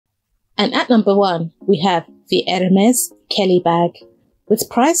And at number 1, we have the Hermes Kelly bag, with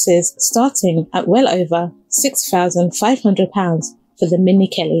prices starting at well over £6,500 for the Mini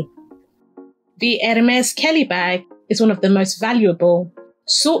Kelly. The Hermes Kelly bag is one of the most valuable,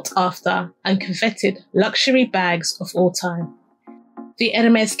 sought after and coveted luxury bags of all time. The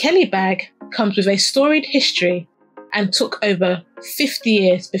Hermes Kelly bag comes with a storied history and took over 50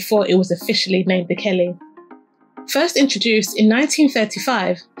 years before it was officially named the Kelly. First introduced in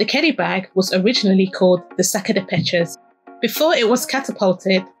 1935, the Kelly bag was originally called the Sac de Pêcheurs, before it was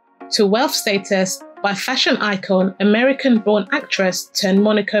catapulted to wealth status by fashion icon, American-born actress turned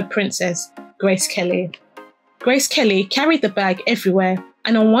Monaco princess, Grace Kelly. Grace Kelly carried the bag everywhere,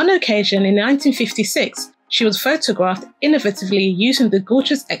 and on one occasion in 1956, she was photographed innovatively using the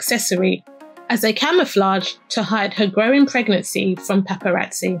gorgeous accessory as a camouflage to hide her growing pregnancy from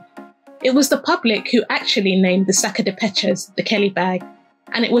paparazzi. It was the public who actually named the Sac de Pêcheurs the Kelly bag,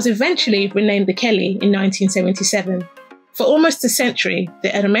 and it was eventually renamed the Kelly in 1977. For almost a century, the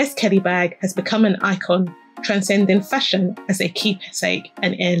Hermes Kelly bag has become an icon, transcending fashion as a keepsake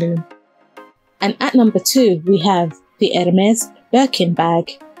and heirloom. And at number 2, we have the Hermes Birkin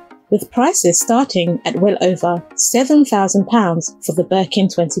bag, with prices starting at well over £7,000 for the Birkin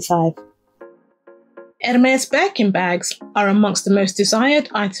 25. Hermes Birkin bags are amongst the most desired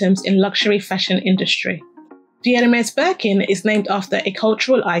items in luxury fashion industry. The Hermes Birkin is named after a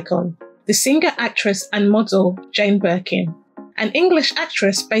cultural icon, the singer, actress and model Jane Birkin, an English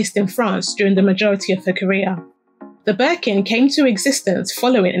actress based in France during the majority of her career. The Birkin came to existence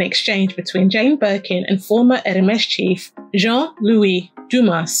following an exchange between Jane Birkin and former Hermes chief Jean-Louis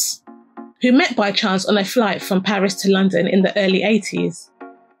Dumas, who met by chance on a flight from Paris to London in the early 80s.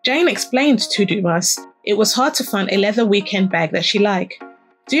 Jane explained to Dumas it was hard to find a leather weekend bag that she liked.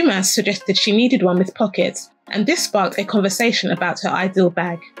 Dumas suggested she needed one with pockets, and this sparked a conversation about her ideal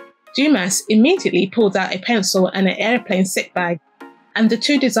bag. Dumas immediately pulled out a pencil and an airplane sick bag, and the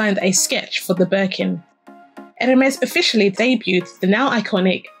two designed a sketch for the Birkin. Hermes officially debuted the now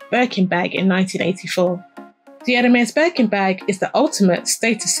iconic Birkin bag in 1984. The Hermes Birkin bag is the ultimate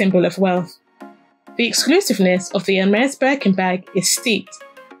status symbol of wealth. The exclusiveness of the Hermes Birkin bag is steeped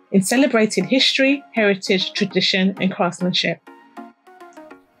in celebrating history, heritage, tradition and craftsmanship.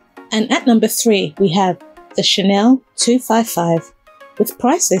 And at number 3, we have the Chanel 255, with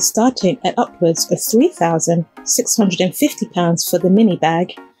prices starting at upwards of £3,650 for the mini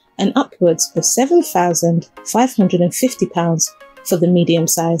bag and upwards of £7,550 for the medium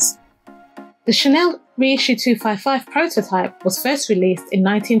size. The Chanel Reissue 255 prototype was first released in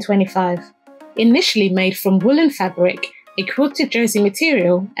 1925. Initially made from woolen fabric, a quilted jersey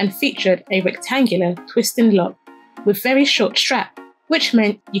material, and featured a rectangular twisting lock with very short strap, which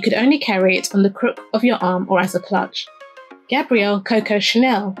meant you could only carry it on the crook of your arm or as a clutch. Gabrielle Coco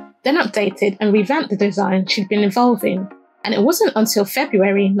Chanel then updated and revamped the design she'd been evolving, and it wasn't until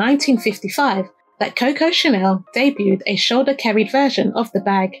February 1955 that Coco Chanel debuted a shoulder-carried version of the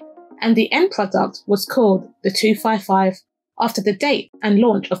bag, and the end product was called the 255 after the date and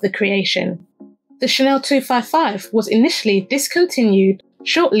launch of the creation. The Chanel 255 was initially discontinued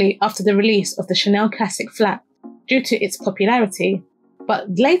shortly after the release of the Chanel Classic Flat due to its popularity, but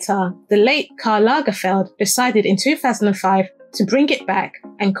later the late Karl Lagerfeld decided in 2005 to bring it back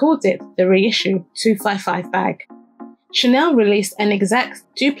and called it the Reissue 255 bag. Chanel released an exact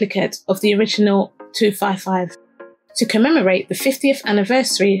duplicate of the original 255 to commemorate the 50th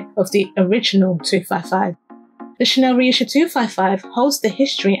anniversary of the original 255. The Chanel Reissue 255 holds the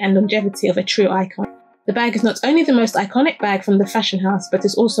history and longevity of a true icon. The bag is not only the most iconic bag from the fashion house, but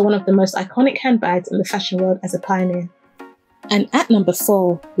is also one of the most iconic handbags in the fashion world as a pioneer. And at number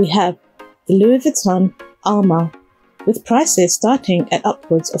 4, we have the Louis Vuitton Alma, with prices starting at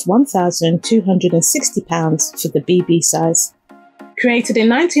upwards of £1,260 for the BB size. Created in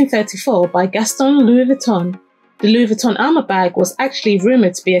 1934 by Gaston Louis Vuitton, the Louis Vuitton Alma bag was actually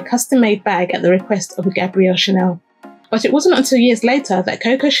rumoured to be a custom-made bag at the request of Gabrielle Chanel. But it wasn't until years later that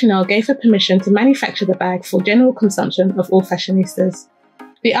Coco Chanel gave her permission to manufacture the bag for general consumption of all fashionistas.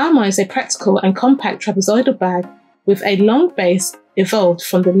 The Alma is a practical and compact trapezoidal bag with a long base evolved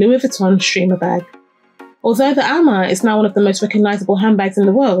from the Louis Vuitton streamer bag. Although the Alma is now one of the most recognisable handbags in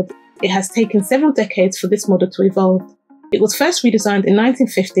the world, it has taken several decades for this model to evolve. It was first redesigned in the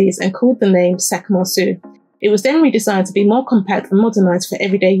 1950s and called the name Sac Morceau. It was then redesigned to be more compact and modernised for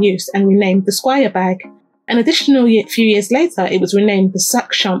everyday use and renamed the Squire bag. An additional few years later, it was renamed the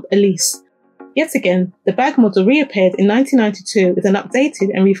Sac Champ Elise. Yet again, the bag model reappeared in 1992 with an updated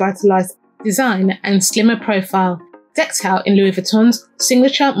and revitalised design and slimmer profile, decked out in Louis Vuitton's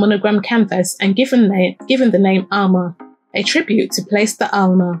signature monogram canvas and given the name Alma, a tribute to Place de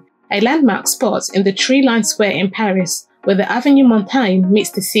Alma, a landmark spot in the tree-lined square in Paris where the Avenue Montaigne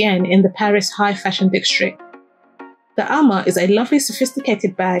meets the Seine in the Paris high fashion district. The Alma is a lovely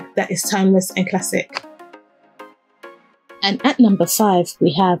sophisticated bag that is timeless and classic. And at number 5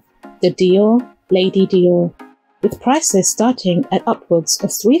 we have the Dior Lady Dior, with prices starting at upwards of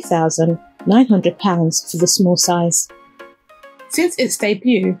 £3,900 for the small size. Since its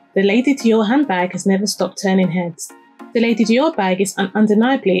debut, the Lady Dior handbag has never stopped turning heads. The Lady Dior bag is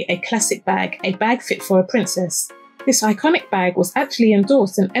undeniably a classic bag, a bag fit for a princess. This iconic bag was actually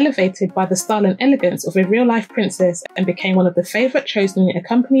endorsed and elevated by the style and elegance of a real-life princess and became one of the favourite chosen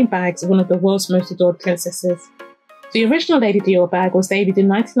accompanying bags of one of the world's most adored princesses. The original Lady Dior bag was debuted in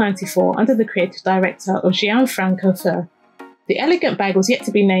 1994 under the creative director of Gianfranco Fur. The elegant bag was yet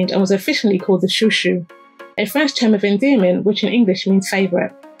to be named and was officially called the chouchou, a French term of endearment which in English means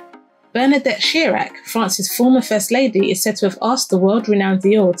favourite. Bernadette Chirac, France's former First Lady, is said to have asked the world-renowned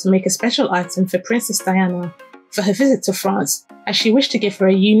Dior to make a special item for Princess Diana for her visit to France, as she wished to give her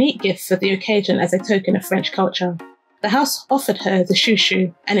a unique gift for the occasion as a token of French culture. The house offered her the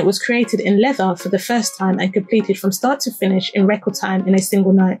chouchou, and it was created in leather for the first time and completed from start to finish in record time in a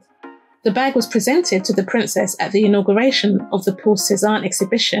single night. The bag was presented to the princess at the inauguration of the Paul Cézanne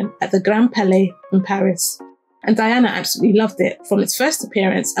exhibition at the Grand Palais in Paris, and Diana absolutely loved it from its first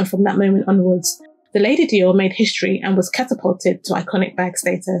appearance, and from that moment onwards, the Lady Dior made history and was catapulted to iconic bag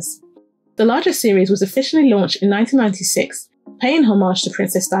status. The larger series was officially launched in 1996, paying homage to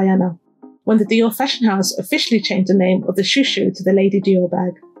Princess Diana, when the Dior fashion house officially changed the name of the chouchou to the Lady Dior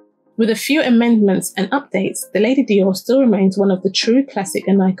bag. With a few amendments and updates, the Lady Dior still remains one of the true classic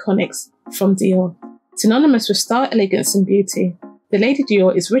and iconics from Dior. Synonymous with style, elegance and beauty, the Lady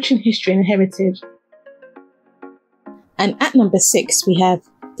Dior is rich in history and heritage. And at number 6 we have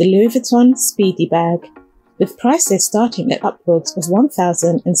the Louis Vuitton Speedy bag, with prices starting at upwards of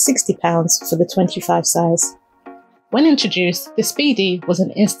 £1,060 for the 25 size. When introduced, the Speedy was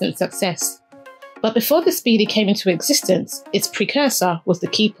an instant success. But before the Speedy came into existence, its precursor was the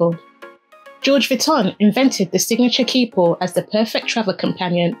keypull. George Vuitton invented the signature keypull as the perfect travel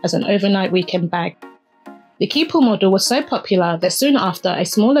companion as an overnight weekend bag. The keypull model was so popular that soon after a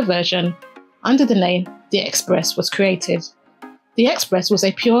smaller version, under the name the Express, was created. The Express was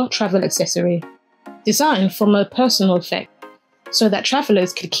a pure travel accessory, designed for more personal effect, so that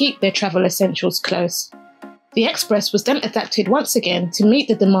travellers could keep their travel essentials close. The Express was then adapted once again to meet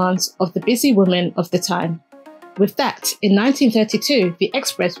the demands of the busy women of the time. With that, in 1932, the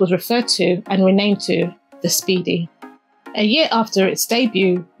Express was referred to and renamed to the Speedy. A year after its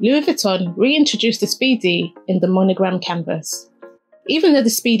debut, Louis Vuitton reintroduced the Speedy in the monogram canvas. Even though the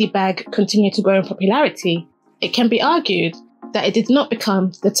Speedy bag continued to grow in popularity, it can be argued that it did not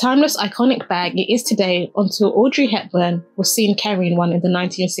become the timeless iconic bag it is today until Audrey Hepburn was seen carrying one in the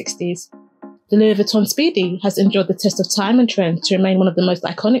 1960s. The Louis Vuitton Speedy has endured the test of time and trend to remain one of the most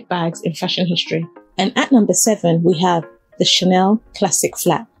iconic bags in fashion history. And at number 7 we have the Chanel Classic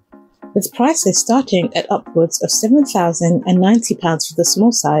Flap, with prices starting at upwards of £7,090 for the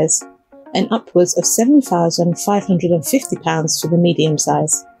small size and upwards of £7,550 for the medium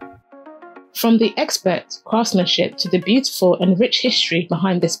size. From the expert craftsmanship to the beautiful and rich history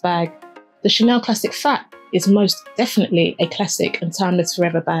behind this bag, the Chanel Classic Flap is most definitely a classic and timeless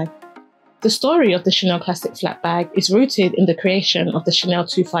forever bag. The story of the Chanel Classic Flap bag is rooted in the creation of the Chanel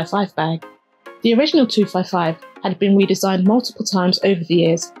 255 bag. The original 255 had been redesigned multiple times over the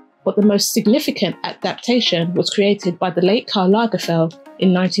years, but the most significant adaptation was created by the late Karl Lagerfeld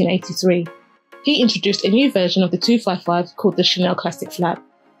in 1983. He introduced a new version of the 255 called the Chanel Classic Flap,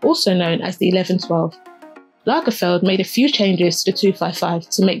 also known as the 1112. Lagerfeld made a few changes to the 255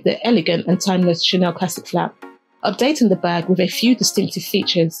 to make the elegant and timeless Chanel Classic Flap, updating the bag with a few distinctive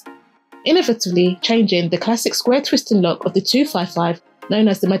features. Innovatively changing the classic square twist and lock of the 255, known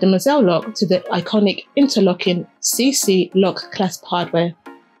as the Mademoiselle lock, to the iconic interlocking CC lock clasp hardware,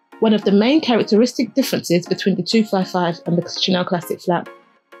 one of the main characteristic differences between the 255 and the Chanel Classic Flap,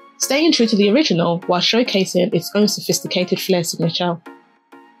 staying true to the original while showcasing its own sophisticated flair signature.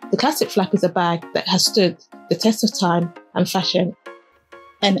 The Classic Flap is a bag that has stood the test of time and fashion.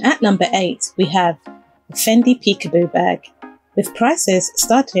 And at number 8 we have the Fendi Peekaboo bag, with prices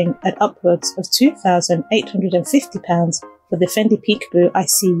starting at upwards of £2,850 for the Fendi Peekaboo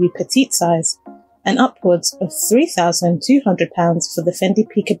ICU petite size and upwards of £3,200 for the Fendi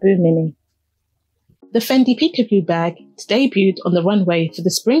Peekaboo Mini. The Fendi Peekaboo bag debuted on the runway for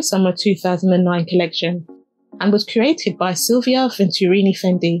the Spring-Summer 2009 collection and was created by Silvia Venturini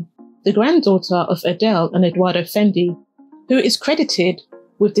Fendi, the granddaughter of Adele and Edoardo Fendi, who is credited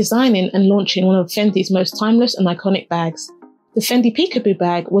with designing and launching one of Fendi's most timeless and iconic bags, The Fendi Peekaboo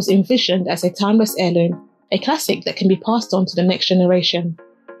bag was envisioned as a timeless heirloom, a classic that can be passed on to the next generation.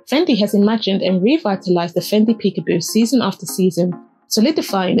 Fendi has imagined and revitalized the Fendi Peekaboo season after season,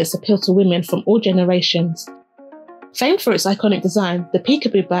 solidifying its appeal to women from all generations. Famed for its iconic design, the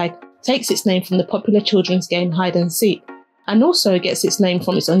Peekaboo bag takes its name from the popular children's game hide and seek, and also gets its name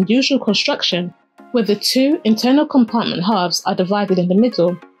from its unusual construction, where the two internal compartment halves are divided in the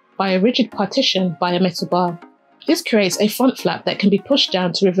middle by a rigid partition by a metal bar. This creates a front flap that can be pushed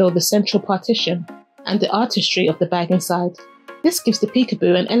down to reveal the central partition and the artistry of the bag inside. This gives the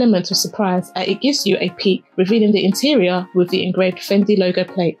Peekaboo an element of surprise as it gives you a peek, revealing the interior with the engraved Fendi logo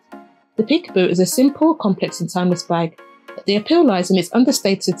plate. The Peekaboo is a simple, complex and timeless bag. The appeal lies in its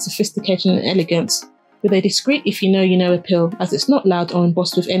understated sophistication and elegance, with a discreet if you know appeal, as it's not loud or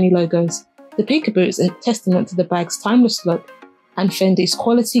embossed with any logos. The Peekaboo is a testament to the bag's timeless look, and Fendi's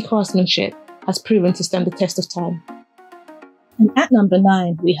quality craftsmanship has proven to stand the test of time. And at number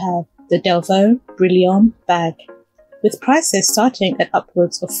 9 we have the Delvaux Brilliant bag, with prices starting at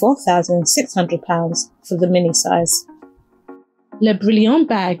upwards of £4,600 for the mini size. Le Brilliant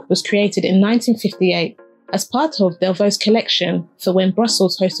bag was created in 1958 as part of Delvaux's collection for when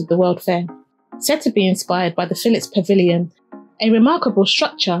Brussels hosted the World Fair, said to be inspired by the Philips Pavilion, a remarkable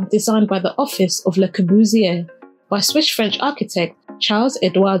structure designed by the Office of Le Corbusier by Swiss-French architect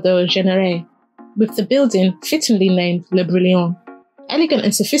Charles-Édouard Généré, with the building fittingly named Le Brilliant. Elegant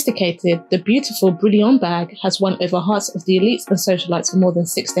and sophisticated, the beautiful Brilliant bag has won over hearts of the elites and socialites for more than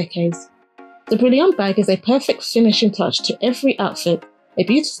 6 decades. The Brilliant bag is a perfect finishing touch to every outfit, a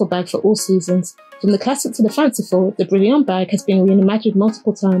beautiful bag for all seasons. From the classic to the fanciful, the Brilliant bag has been reimagined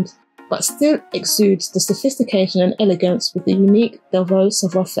multiple times, but still exudes the sophistication and elegance with the unique Delvaux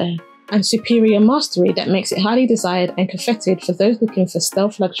savoir-faire and superior mastery that makes it highly desired and coveted for those looking for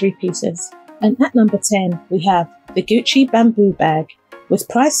stealth luxury pieces. And at number 10, we have the Gucci Bamboo bag, with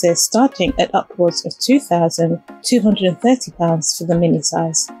prices starting at upwards of £2,230 for the mini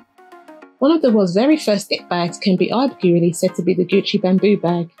size. One of the world's very first it bags can be arguably said to be the Gucci Bamboo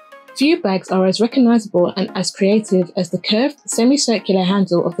bag. Few bags are as recognisable and as creative as the curved, semicircular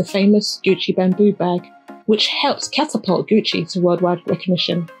handle of the famous Gucci Bamboo bag, which helps catapult Gucci to worldwide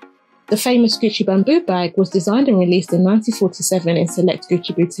recognition. The famous Gucci Bamboo bag was designed and released in 1947 in select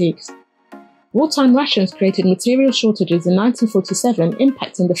Gucci boutiques. Wartime rations created material shortages in 1947,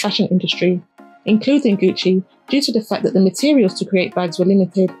 impacting the fashion industry, including Gucci, due to the fact that the materials to create bags were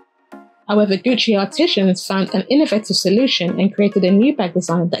limited. However, Gucci artisans found an innovative solution and created a new bag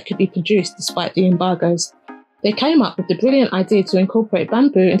design that could be produced despite the embargoes. They came up with the brilliant idea to incorporate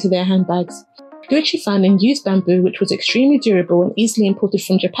bamboo into their handbags. Gucci found and used bamboo, which was extremely durable and easily imported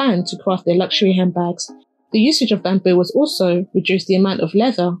from Japan to craft their luxury handbags. The usage of bamboo was also reduced the amount of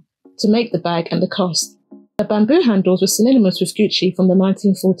leather to make the bag and the cost. The bamboo handles were synonymous with Gucci from the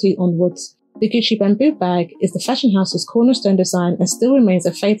 1940s onwards. The Gucci Bamboo bag is the fashion house's cornerstone design and still remains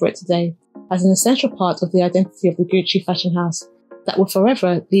a favourite today, as an essential part of the identity of the Gucci fashion house that will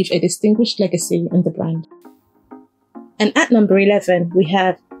forever leave a distinguished legacy in the brand. And at number 11, we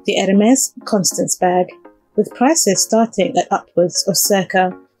have the Hermès Constance bag, with prices starting at upwards of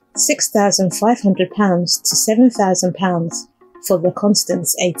circa £6,500 to £7,000 for the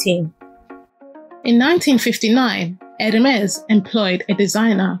Constance 18. In 1959, Hermès employed a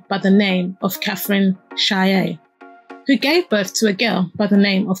designer by the name of Catherine Chaillet, who gave birth to a girl by the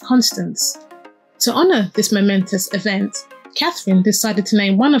name of Constance. To honour this momentous event, Catherine decided to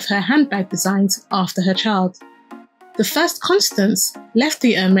name one of her handbag designs after her child. The first Constance left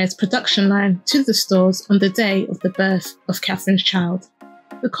the Hermès production line to the stores on the day of the birth of Catherine's child.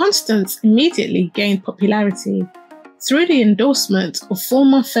 The Constance immediately gained popularity through the endorsement of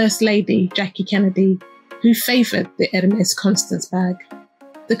former First Lady Jackie Kennedy, who favoured the Hermès Constance bag.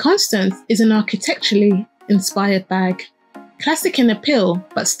 The Constance is an architecturally inspired bag, classic in appeal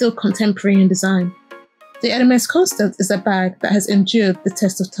but still contemporary in design. The Hermès Constance is a bag that has endured the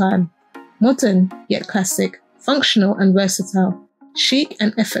test of time, modern yet classic, functional and versatile, chic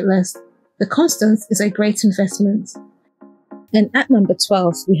and effortless. The Constance is a great investment. And at number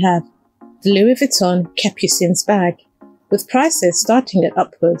 12 we have the Louis Vuitton Capucines bag, with prices starting at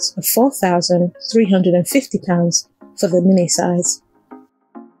upwards of £4,350 for the mini size.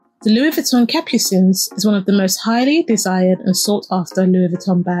 The Louis Vuitton Capucines is one of the most highly desired and sought after Louis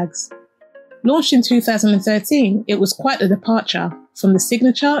Vuitton bags. Launched in 2013, it was quite a departure from the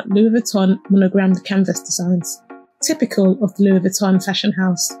signature Louis Vuitton monogrammed canvas designs, typical of the Louis Vuitton fashion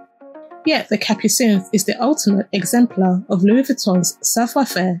house. Yet the Capucines is the ultimate exemplar of Louis Vuitton's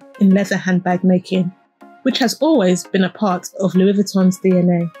savoir-faire in leather handbag making, which has always been a part of Louis Vuitton's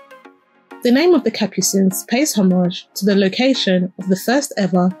DNA. The name of the Capucines pays homage to the location of the first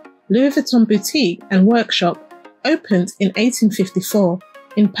ever Louis Vuitton boutique and workshop opened in 1854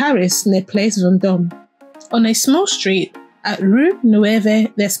 in Paris near Place Vendôme, on a small street at Rue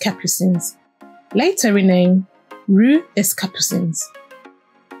Neuve des Capucines, later renamed Rue des Capucines.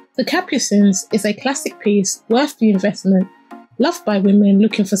 The Capucines is a classic piece worth the investment, loved by women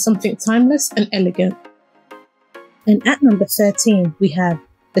looking for something timeless and elegant. And at number 13, we have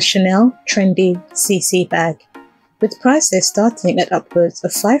the Chanel Trendy CC bag, with prices starting at upwards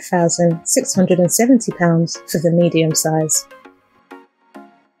of £5,670 for the medium size.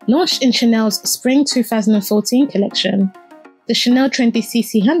 Launched in Chanel's Spring 2014 collection, the Chanel Trendy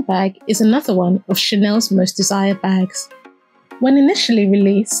CC handbag is another one of Chanel's most desired bags. When initially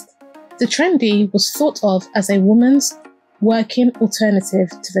released, the Trendy was thought of as a woman's working alternative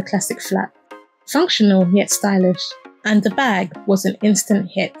to the classic flap, functional yet stylish, and the bag was an instant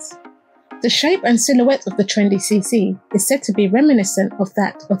hit. The shape and silhouette of the Trendy CC is said to be reminiscent of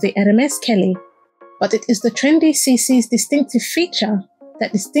that of the Hermes Kelly, but it is the Trendy CC's distinctive feature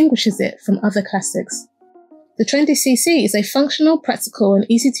that distinguishes it from other classics. The Trendy CC is a functional, practical and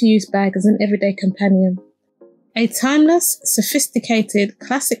easy-to-use bag as an everyday companion. A timeless, sophisticated,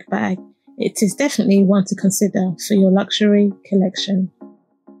 classic bag, it is definitely one to consider for your luxury collection.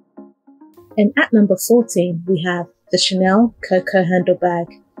 And at number 14, we have the Chanel Coco Handle bag,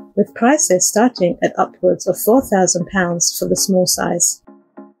 with prices starting at upwards of £4,000 for the small size.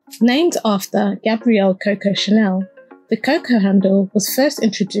 Named after Gabrielle Coco Chanel, the Coco handle was first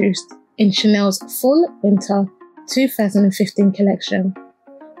introduced in Chanel's Fall/Winter 2015 collection.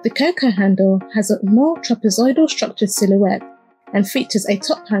 The Coco handle has a more trapezoidal structured silhouette and features a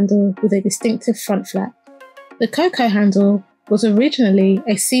top handle with a distinctive front flap. The Coco handle was originally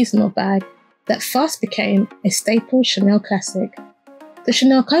a seasonal bag that fast became a staple Chanel classic. The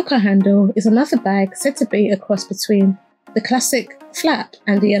Chanel Coco handle is another bag said to be a cross between the classic flap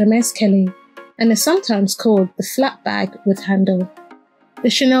and the Hermes Kelly, and is sometimes called the flap bag with handle. The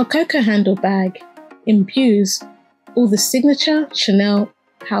Chanel Coco handle bag imbues all the signature Chanel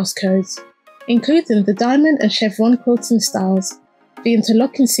house codes, including the diamond and chevron quilting styles, the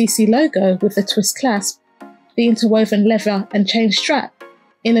interlocking CC logo with the twist clasp, the interwoven leather and chain strap,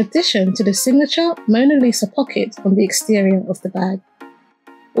 in addition to the signature Mona Lisa pocket on the exterior of the bag.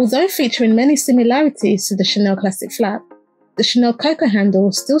 Although featuring many similarities to the Chanel classic flap, the Chanel Coco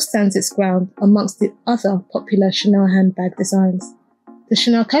handle still stands its ground amongst the other popular Chanel handbag designs. The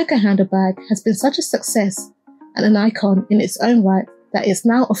Chanel Coco handle bag has been such a success and an icon in its own right that it's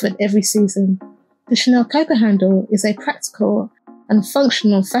now offered every season. The Chanel Coco handle is a practical and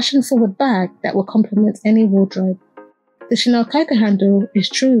functional fashion-forward bag that will complement any wardrobe. The Chanel Coco handle is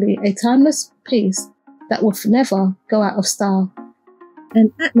truly a timeless piece that will never go out of style.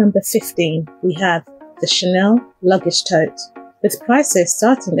 And at number 15, we have the Chanel luggage tote, with prices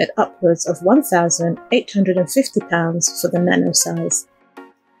starting at upwards of £1,850 for the nano size.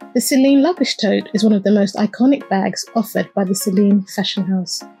 The Celine luggage tote is one of the most iconic bags offered by the Celine fashion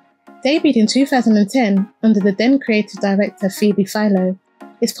house. Debuted in 2010 under the then creative director Phoebe Philo,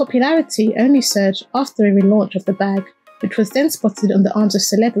 its popularity only surged after a relaunch of the bag, which was then spotted on the arms of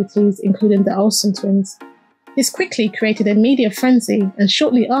celebrities including the Olsen twins. This quickly created a media frenzy, and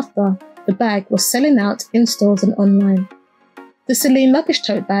shortly after, the bag was selling out in stores and online. The Celine luggage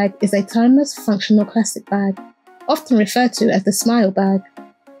tote bag is a timeless, functional classic bag, often referred to as the smile bag.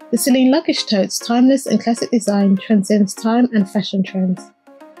 The Celine luggage tote's timeless and classic design transcends time and fashion trends.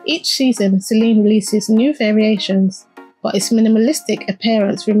 Each season, Celine releases new variations, but its minimalistic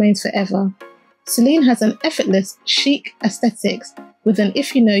appearance remains forever. Celine has an effortless, chic aesthetics with an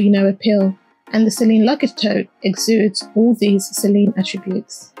if you know appeal, and the Celine luggage tote exudes all these Celine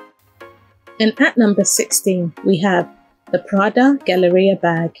attributes. And at number 16, we have the Prada Galleria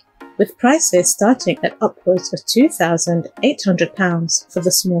bag, with prices starting at upwards of £2,800 for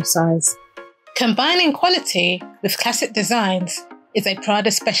the small size. Combining quality with classic designs is a Prada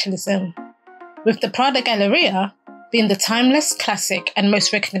specialism, with the Prada Galleria being the timeless, classic and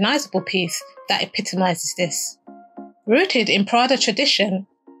most recognisable piece that epitomises this. Rooted in Prada tradition,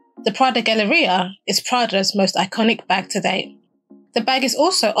 the Prada Galleria is Prada's most iconic bag to date. The bag is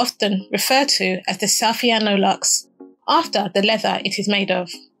also often referred to as the Saffiano Luxe, after the leather it is made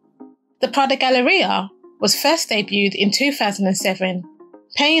of. The Prada Galleria was first debuted in 2007,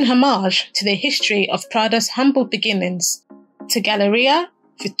 paying homage to the history of Prada's humble beginnings to Galleria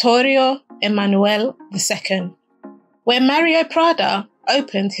Vittorio Emanuele II, where Mario Prada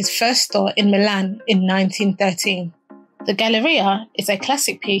opened his first store in Milan in 1913. The Galleria is a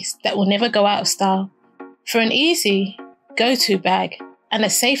classic piece that will never go out of style. For an easy, go-to bag, and a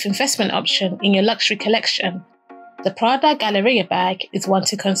safe investment option in your luxury collection, the Prada Galleria bag is one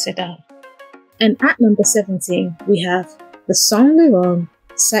to consider. And at number 17, we have the Saint Laurent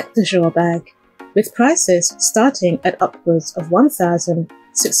Sac de Jour bag, with prices starting at upwards of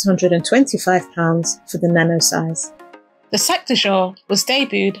 £1,625 for the nano size. The Sac de Jour was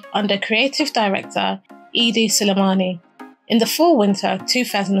debuted under creative director Edie Soleimani in the Fall-Winter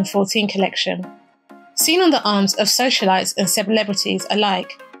 2014 collection. Seen on the arms of socialites and celebrities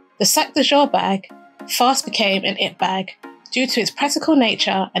alike, the Sac de Jour bag fast became an it bag due to its practical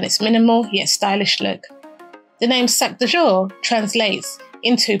nature and its minimal yet stylish look. The name Sac de Jour translates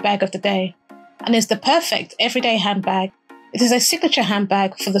into bag of the day and is the perfect everyday handbag. It is a signature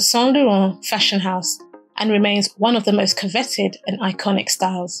handbag for the Saint Laurent fashion house and remains one of the most coveted and iconic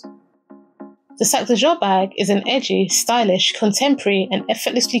styles. The Sac de Jour bag is an edgy, stylish, contemporary and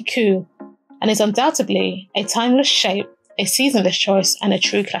effortlessly cool, and is undoubtedly a timeless shape, a seasonless choice and a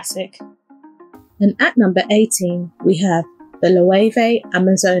true classic. And at number 18, we have the Loewe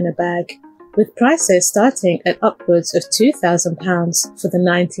Amazona bag, with prices starting at upwards of £2,000 for the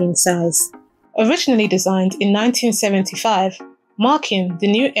 19 size. Originally designed in 1975, marking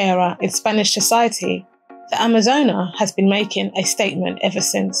the new era in Spanish society, the Amazona has been making a statement ever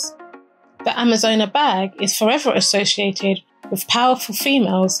since. The Amazona bag is forever associated with powerful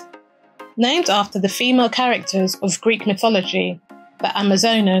females, named after the female characters of Greek mythology, the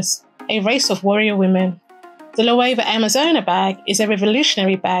Amazonas, a race of warrior women. The Loewe Amazona bag is a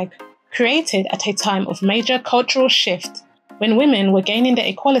revolutionary bag created at a time of major cultural shift when women were gaining their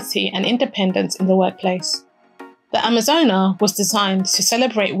equality and independence in the workplace. The Amazona was designed to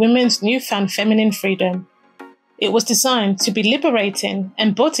celebrate women's newfound feminine freedom. It was designed to be liberating,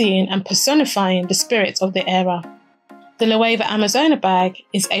 embodying and personifying the spirit of the era. The Loewe Amazona bag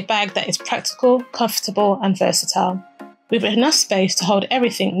is a bag that is practical, comfortable and versatile, with enough space to hold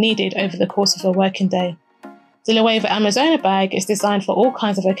everything needed over the course of a working day. The Loewe Amazona bag is designed for all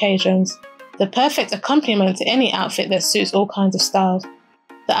kinds of occasions, the perfect accompaniment to any outfit that suits all kinds of styles.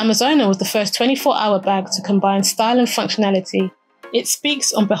 The Amazona was the first 24-hour bag to combine style and functionality. It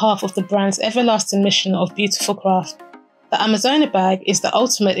speaks on behalf of the brand's everlasting mission of beautiful craft. The Amazona bag is the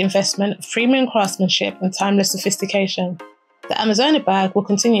ultimate investment of premium craftsmanship and timeless sophistication. The Amazona bag will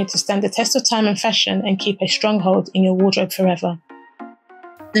continue to stand the test of time and fashion and keep a stronghold in your wardrobe forever.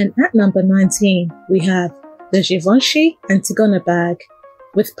 And at number 19, we have the Givenchy Antigona bag,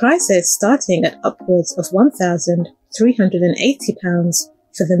 with prices starting at upwards of £1,380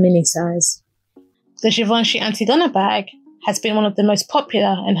 for the mini size. The Givenchy Antigona bag has been one of the most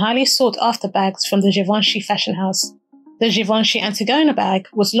popular and highly sought after bags from the Givenchy fashion house. The Givenchy Antigona bag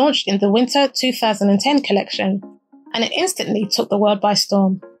was launched in the Winter 2010 collection, and it instantly took the world by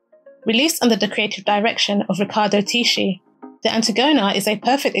storm. Released under the creative direction of Riccardo Tisci, the Antigona is a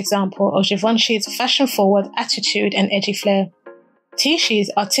perfect example of Givenchy's fashion-forward attitude and edgy flair. Tisci's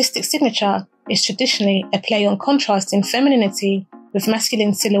artistic signature is traditionally a play on contrasting femininity with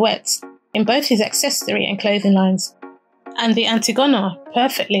masculine silhouettes in both his accessory and clothing lines, and the Antigona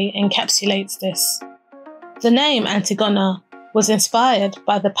perfectly encapsulates this. The name Antigona was inspired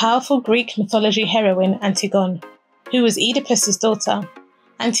by the powerful Greek mythology heroine Antigone, who was Oedipus's daughter.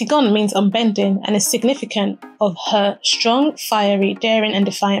 Antigone means unbending and is significant of her strong, fiery, daring and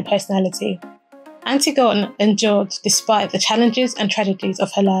defiant personality. Antigone endured despite the challenges and tragedies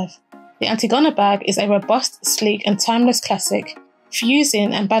of her life. The Antigona bag is a robust, sleek and timeless classic,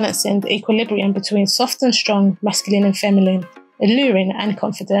 fusing and balancing the equilibrium between soft and strong, masculine and feminine, alluring and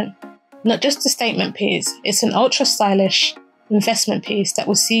confident. Not just a statement piece, it's an ultra-stylish investment piece that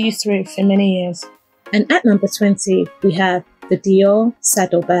will see you through for many years. And at number 20, we have the Dior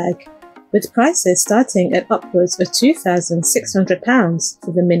saddle bag, with prices starting at upwards of £2,600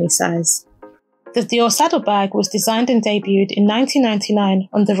 for the mini size. The Dior saddle bag was designed and debuted in 1999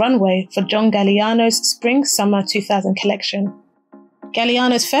 on the runway for John Galliano's Spring-Summer 2000 collection.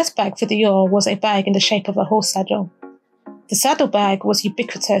 Galliano's first bag for Dior was a bag in the shape of a horse saddle. The saddle bag was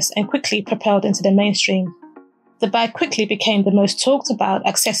ubiquitous and quickly propelled into the mainstream. The bag quickly became the most talked about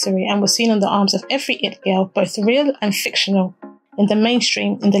accessory and was seen on the arms of every it girl, both real and fictional, in the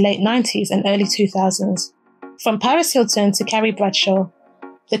mainstream in the late 90s and early 2000s. From Paris Hilton to Carrie Bradshaw,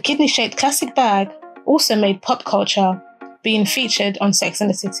 the kidney-shaped classic bag also made pop culture, being featured on Sex and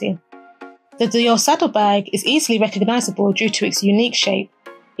the City. The Dior saddle bag is easily recognizable due to its unique shape.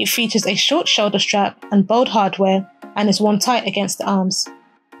 It features a short shoulder strap and bold hardware and is worn tight against the arms.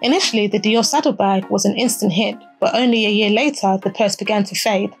 Initially, the Dior saddle bag was an instant hit, but only a year later the purse began to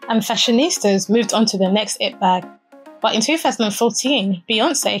fade and fashionistas moved on to the next it bag. But in 2014,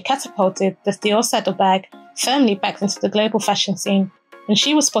 Beyoncé catapulted the Dior saddle bag firmly back into the global fashion scene, and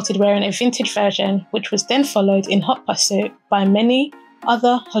she was spotted wearing a vintage version, which was then followed in hot pursuit by many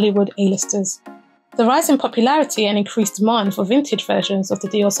other Hollywood A-listers. The rise in popularity and increased demand for vintage versions of the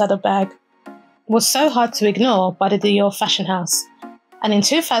Dior saddlebag was so hard to ignore by the Dior fashion house, and in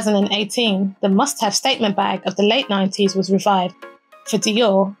 2018, the must-have statement bag of the late 90s was revived for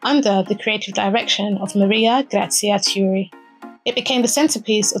Dior under the creative direction of Maria Grazia Chiuri. It became the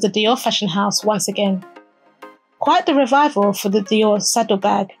centerpiece of the Dior fashion house once again. Quite the revival for the Dior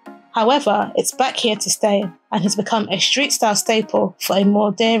saddlebag. However, it's back here to stay and has become a street-style staple for a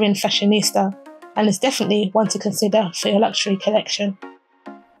more daring fashionista, and is definitely one to consider for your luxury collection.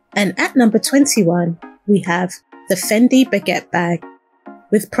 And at number 21, we have the Fendi Baguette bag,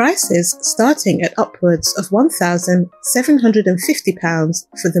 with prices starting at upwards of £1,750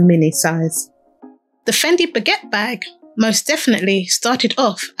 for the mini size. The Fendi Baguette bag most definitely started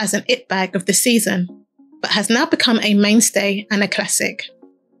off as an it bag of the season, but has now become a mainstay and a classic.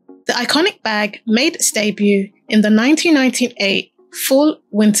 The iconic bag made its debut in the 1998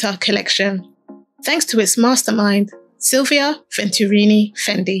 Fall-Winter collection, thanks to its mastermind, Silvia Venturini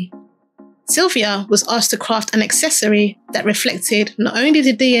Fendi. Silvia was asked to craft an accessory that reflected not only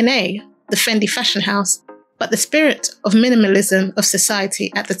the DNA, the Fendi fashion house, but the spirit of minimalism of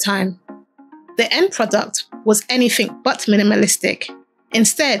society at the time. The end product was anything but minimalistic.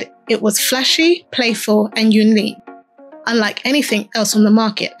 Instead, it was flashy, playful, and unique, unlike anything else on the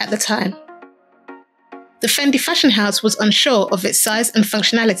market at the time. The Fendi fashion house was unsure of its size and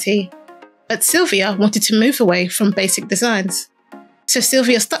functionality, but Silvia wanted to move away from basic designs. So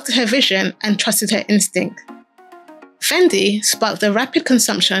Silvia stuck to her vision and trusted her instinct. Fendi sparked the rapid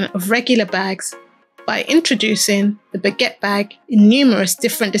consumption of regular bags by introducing the baguette bag in numerous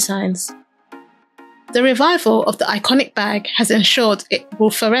different designs. The revival of the iconic bag has ensured it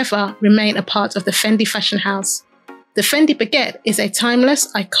will forever remain a part of the Fendi fashion house. The Fendi baguette is a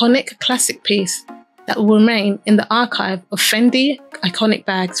timeless, iconic classic piece that will remain in the archive of Fendi iconic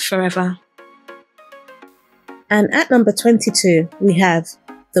bags forever. And at number 22, we have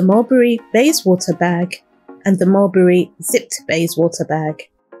the Mulberry Bayswater bag and the Mulberry Zipped Bayswater bag,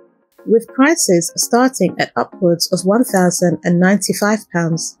 with prices starting at upwards of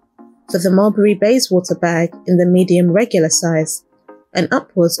 £1,095 for the Mulberry Bayswater bag in the medium regular size, and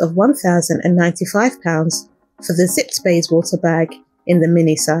upwards of £1,095 for the Zipped Bayswater bag in the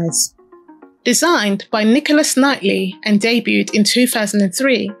mini size. Designed by Nicholas Knightley and debuted in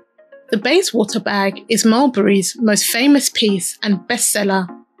 2003, the Bayswater bag is Mulberry's most famous piece and bestseller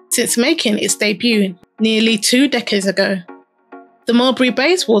since making its debut nearly 2 decades ago. The Mulberry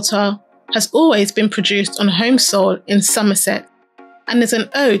Bayswater has always been produced on home soil in Somerset and is an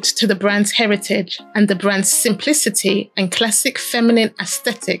ode to the brand's heritage and the brand's simplicity and classic feminine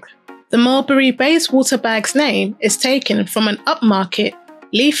aesthetic. The Mulberry Bayswater bag's name is taken from an upmarket,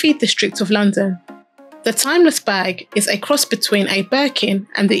 leafy district of London. The timeless bag is a cross between a Birkin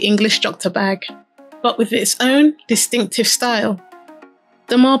and the English doctor bag, but with its own distinctive style.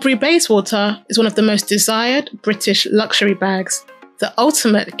 The Mulberry Bayswater is one of the most desired British luxury bags, the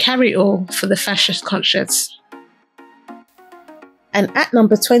ultimate carry-all for the fashion conscious. And at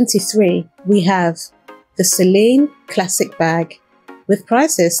number 23, we have the Celine Classic bag, with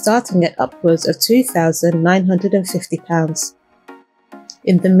prices starting at upwards of £2,950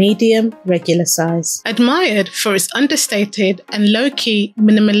 in the medium regular size. Admired for its understated and low-key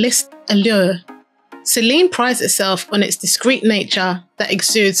minimalist allure, Celine prides itself on its discreet nature that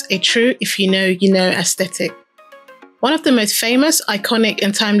exudes a true if you know aesthetic. One of the most famous, iconic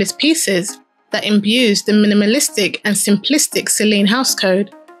and timeless pieces that imbues the minimalistic and simplistic Celine house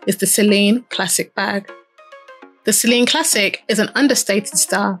code is the Celine Classic bag. The Celine Classic is an understated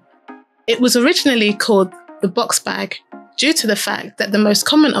style. It was originally called the box bag due to the fact that the most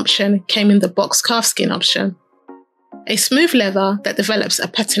common option came in the box calfskin option, a smooth leather that develops a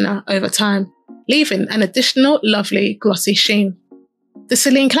patina over time, leaving an additional lovely glossy sheen. The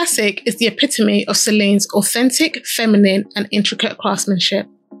Celine Classic is the epitome of Celine's authentic, feminine and intricate craftsmanship.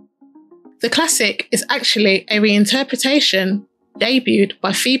 The Classic is actually a reinterpretation debuted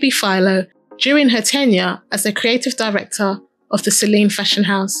by Phoebe Philo during her tenure as the creative director of the Celine fashion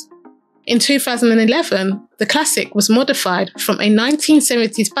house. In 2011, the Classic was modified from a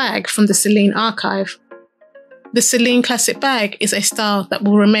 1970s bag from the Celine archive. The Celine Classic bag is a style that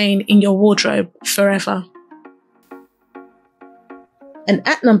will remain in your wardrobe forever. And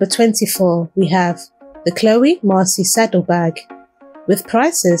at number 24, we have the Chloe Marcy saddle bag, with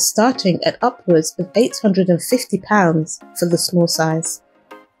prices starting at upwards of £850 for the small size.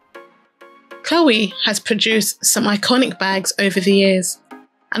 Chloe has produced some iconic bags over the years,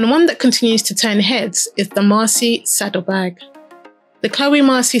 and one that continues to turn heads is the Marcy saddle bag. The Chloe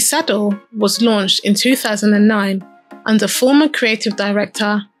Marcy saddle was launched in 2009 under former creative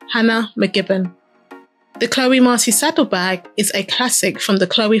director Hannah McGibbon. The Chloe Marcy saddle bag is a classic from the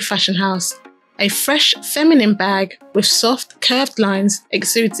Chloe fashion house, a fresh feminine bag with soft curved lines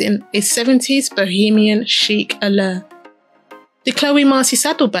exuding a 70s bohemian chic allure. The Chloe Marcy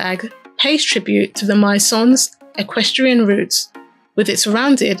saddle bag pays tribute to the Maison's equestrian roots, with its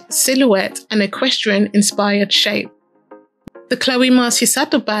rounded silhouette and equestrian-inspired shape. The Chloe Marcy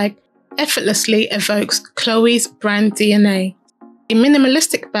saddle bag effortlessly evokes Chloe's brand DNA, a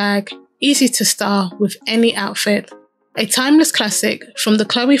minimalistic bag easy to style with any outfit, a timeless classic from the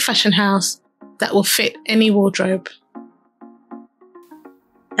Chloe fashion house that will fit any wardrobe.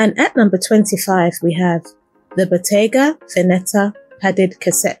 And at number 25 we have the Bottega Veneta padded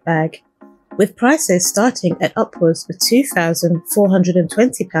cassette bag, with prices starting at upwards of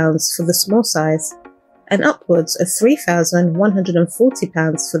 £2,420 for the small size and upwards of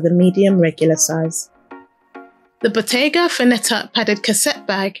 £3,140 for the medium regular size. The Bottega Veneta padded cassette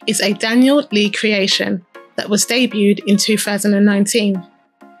bag is a Daniel Lee creation that was debuted in 2019.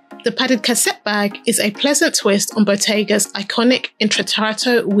 The padded cassette bag is a pleasant twist on Bottega's iconic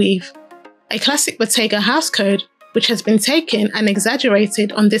intrecciato weave, a classic Bottega house code which has been taken and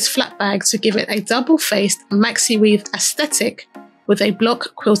exaggerated on this flat bag to give it a double-faced maxi-weaved aesthetic with a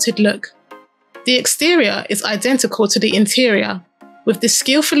block quilted look. The exterior is identical to the interior, with the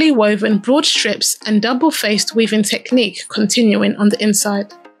skillfully woven broad strips and double-faced weaving technique continuing on the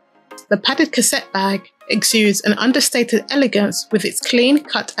inside. The padded cassette bag exudes an understated elegance with its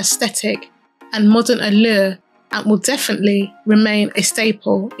clean-cut aesthetic and modern allure and will definitely remain a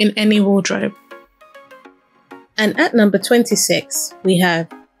staple in any wardrobe. And at number 26, we have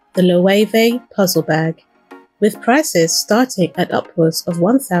the Loewe puzzle bag, with prices starting at upwards of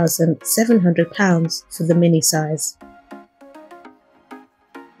 £1,700 for the mini size.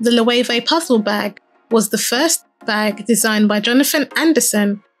 The Loewe puzzle bag was the first bag designed by Jonathan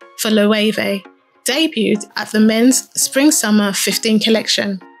Anderson for Loewe, debuted at the men's Spring-Summer 15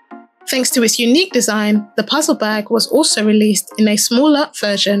 collection. Thanks to its unique design, the puzzle bag was also released in a smaller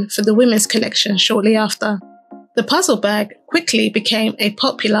version for the women's collection shortly after. The puzzle bag quickly became a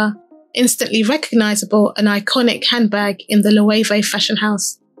popular, instantly recognizable and iconic handbag in the Loewe fashion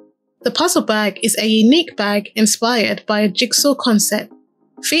house. The puzzle bag is a unique bag inspired by a jigsaw concept,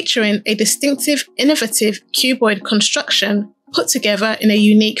 featuring a distinctive, innovative cuboid construction put together in a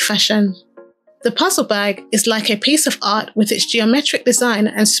unique fashion. The puzzle bag is like a piece of art with its geometric design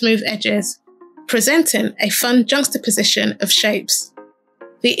and smooth edges, presenting a fun juxtaposition of shapes.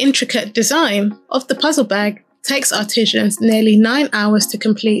 The intricate design of the puzzle bag takes artisans nearly 9 hours to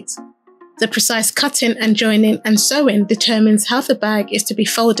complete. The precise cutting and joining and sewing determines how the bag is to be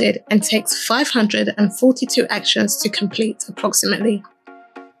folded and takes 542 actions to complete approximately.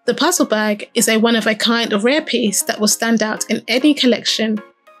 The puzzle bag is a one-of-a-kind rare piece that will stand out in any collection.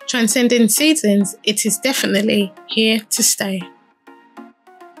 Transcending seasons, it is definitely here to stay.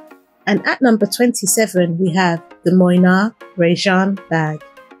 And at number 27 we have the Moynard Réjean bag,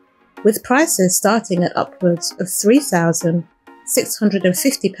 with prices starting at upwards of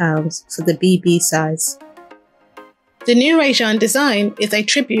 £3,650 for the BB size. The new Réjean design is a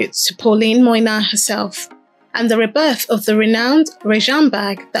tribute to Pauline Moynard herself, and the rebirth of the renowned Réjean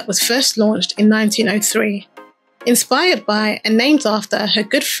bag that was first launched in 1903, inspired by and named after her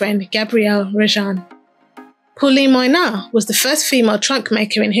good friend Gabrielle Réjean. Pauline Moynard was the first female trunk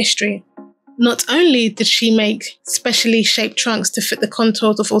maker in history. Not only did she make specially shaped trunks to fit the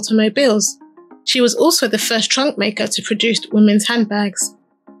contours of automobiles, she was also the first trunk maker to produce women's handbags.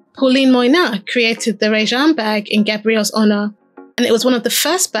 Pauline Moynard created the Réjean bag in Gabrielle's honour, and it was one of the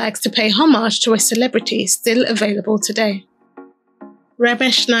first bags to pay homage to a celebrity still available today.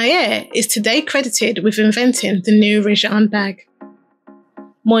 Ramesh Nair is today credited with inventing the new Réjean bag.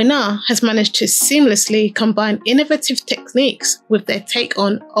 Moynard has managed to seamlessly combine innovative techniques with their take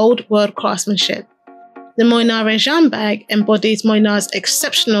on old world craftsmanship. The Moynard Réjean bag embodies Moynard's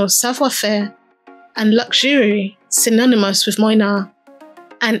exceptional savoir-faire and luxury synonymous with Moynard,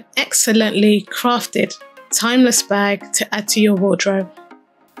 an excellently crafted, timeless bag to add to your wardrobe.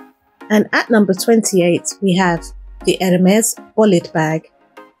 And at number 28 we have the Hermès Bolide bag,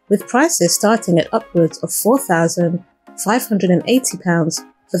 with prices starting at upwards of £4,580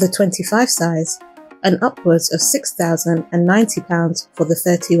 for the 25 size and upwards of £6,090 for the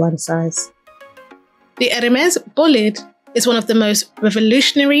 31 size. The Hermès Bolide is one of the most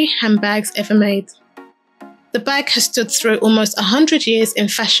revolutionary handbags ever made. The bag has stood through almost 100 years in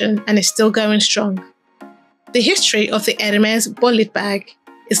fashion and is still going strong. The history of the Hermès Bolide bag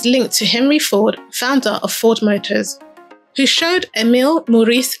is linked to Henry Ford, founder of Ford Motors. who showed Émile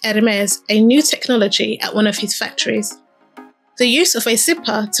Maurice Hermès a new technology at one of his factories: the use of a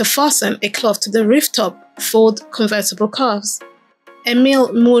zipper to fasten a cloth to the rooftop Ford convertible cars.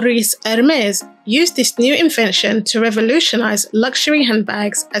 Émile Maurice Hermès used this new invention to revolutionize luxury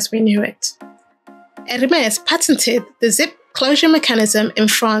handbags as we knew it. Hermès patented the zip closure mechanism in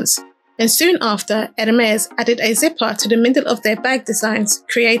France, and soon after, Hermès added a zipper to the middle of their bag designs,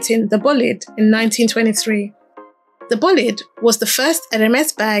 creating the bolide in 1923. The bolide was the first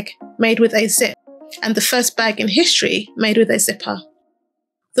Hermès bag made with a zip, and the first bag in history made with a zipper.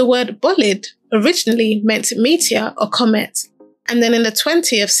 The word bolide originally meant meteor or comet, and then in the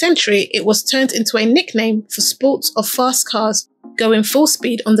 20th century it was turned into a nickname for sports or fast cars going full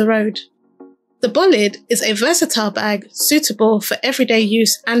speed on the road. The bolide is a versatile bag suitable for everyday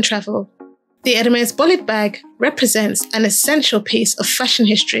use and travel. The Hermès bolide bag represents an essential piece of fashion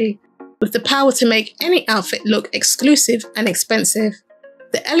history, with the power to make any outfit look exclusive and expensive.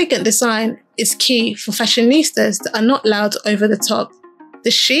 The elegant design is key for fashionistas that are not loud over the top. The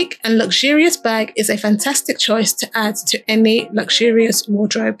chic and luxurious bag is a fantastic choice to add to any luxurious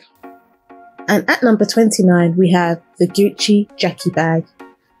wardrobe. And at number 29, we have the Gucci Jackie bag,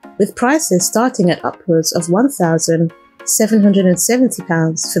 with prices starting at upwards of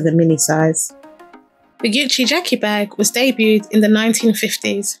 £1,770 for the mini size. The Gucci Jackie bag was debuted in the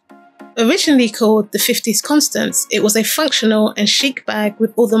 1950s. Originally called the 50s Constance, it was a functional and chic bag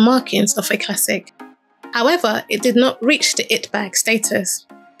with all the markings of a classic. However, it did not reach the it bag status.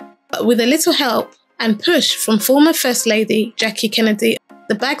 But with a little help and push from former First Lady Jackie Kennedy,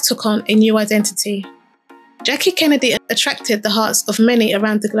 the bag took on a new identity. Jackie Kennedy attracted the hearts of many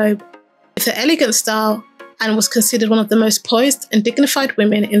around the globe with her elegant style and was considered one of the most poised and dignified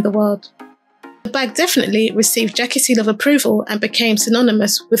women in the world. The bag definitely received Jackie's seal of approval and became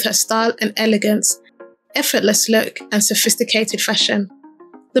synonymous with her style and elegance, effortless look and sophisticated fashion.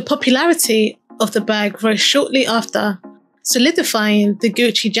 The popularity of the bag rose shortly after, solidifying the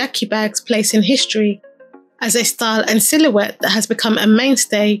Gucci Jackie bag's place in history as a style and silhouette that has become a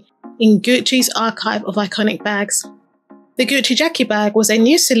mainstay in Gucci's archive of iconic bags. The Gucci Jackie bag was a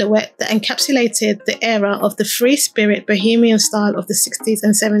new silhouette that encapsulated the era of the free-spirit bohemian style of the 60s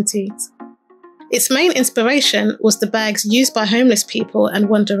and 70s. Its main inspiration was the bags used by homeless people and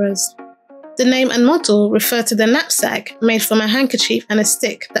wanderers. The name and model refer to the knapsack made from a handkerchief and a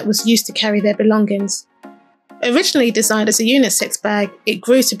stick that was used to carry their belongings. Originally designed as a unisex bag, it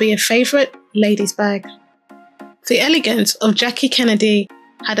grew to be a favourite ladies' bag. The elegance of Jackie Kennedy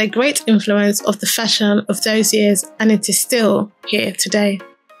had a great influence of the fashion of those years, and it is still here today.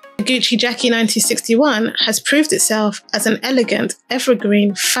 The Gucci Jackie 1961 has proved itself as an elegant,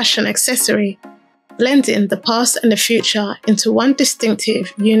 evergreen fashion accessory, blending the past and the future into one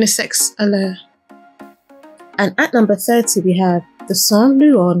distinctive unisex allure. And at number 30 we have the Saint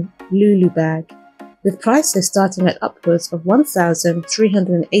Laurent Lulu bag, with prices starting at upwards of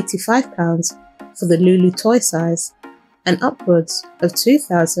 £1,385 for the Lulu toy size and upwards of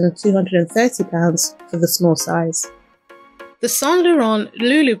 £2,230 for the small size. The Saint Laurent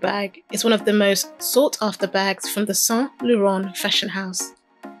Lulu bag is one of the most sought-after bags from the Saint Laurent fashion house.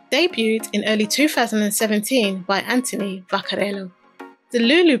 Debuted in early 2017 by Anthony Vaccarello. The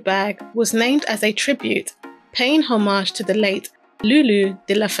Lulu bag was named as a tribute, paying homage to the late Lulu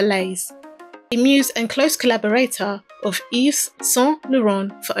de la Falaise, a muse and close collaborator of Yves Saint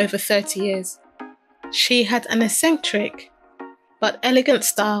Laurent for over 30 years. She had an eccentric but elegant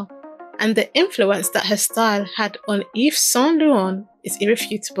style, and the influence that her style had on Yves Saint Laurent is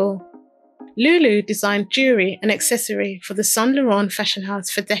irrefutable. Lulu designed jewelry and accessory for the Saint Laurent fashion house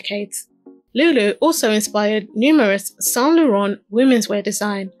for decades. Lulu also inspired numerous Saint Laurent women's wear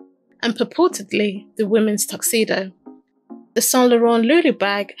design, and purportedly the women's tuxedo. The Saint Laurent Lulu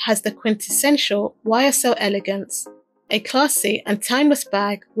bag has the quintessential YSL elegance, a classy and timeless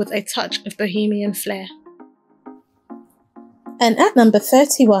bag with a touch of bohemian flair. And at number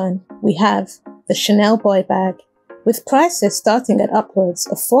 31, we have the Chanel Boy bag, with prices starting at upwards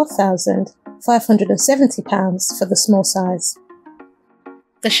of £4,570 for the small size.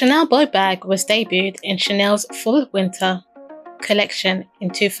 The Chanel Boy bag was debuted in Chanel's Fall-Winter collection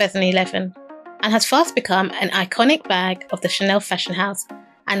in 2011 and has fast become an iconic bag of the Chanel fashion house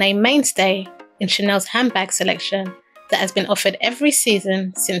and a mainstay in Chanel's handbag selection that has been offered every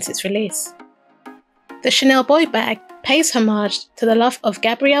season since its release. The Chanel Boy bag pays homage to the love of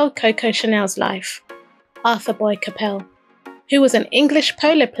Gabrielle Coco Chanel's life, Arthur Boy Capel, who was an English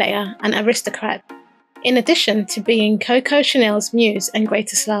polo player and aristocrat, in addition to being Coco Chanel's muse and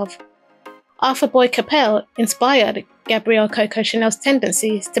greatest love. Arthur Boy Capel inspired Gabrielle Coco Chanel's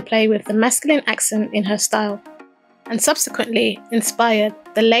tendencies to play with the masculine accent in her style, and subsequently inspired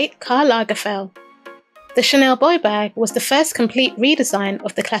the late Karl Lagerfeld. The Chanel boy bag was the first complete redesign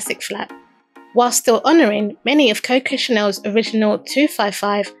of the classic flap, while still honouring many of Coco Chanel's original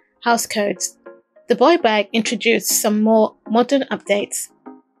 255 house codes. The boy bag introduced some more modern updates.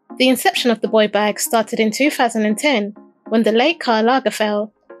 The inception of the boy bag started in 2010 when the late Karl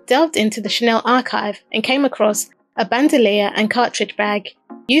Lagerfeld delved into the Chanel archive and came across a bandolier and cartridge bag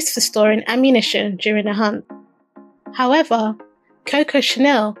used for storing ammunition during a hunt. However, Coco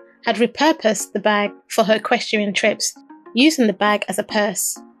Chanel had repurposed the bag for her equestrian trips, using the bag as a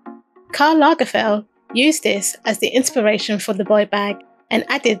purse. Karl Lagerfeld used this as the inspiration for the boy bag and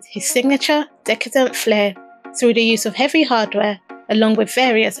added his signature decadent flair through the use of heavy hardware along with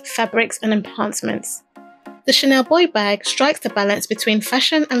various fabrics and enhancements. The Chanel boy bag strikes the balance between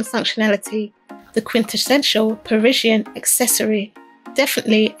fashion and functionality, the quintessential Parisian accessory.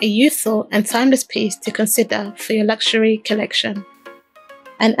 Definitely a youthful and timeless piece to consider for your luxury collection.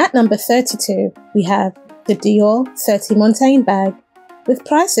 And at number 32, we have the Dior 30 Montaigne bag, with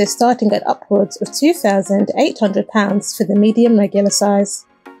prices starting at upwards of £2,800 for the medium regular size.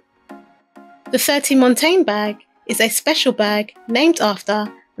 The 30 Montaigne bag is a special bag named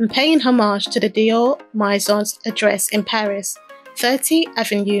after and paying homage to the Dior Maison's address in Paris, 30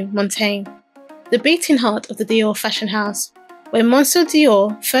 Avenue Montaigne, the beating heart of the Dior fashion house, where Monsieur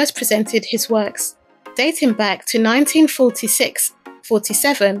Dior first presented his works, dating back to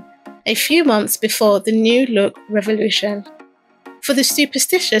 1946-47, a few months before the New Look revolution. For the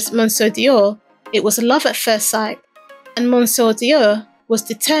superstitious Monsieur Dior, it was love at first sight, and Monsieur Dior was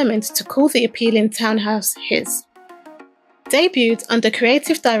determined to call the appealing townhouse his. Debuted under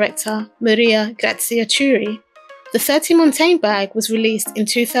creative director Maria Grazia Chiuri, the 30 Montaigne bag was released in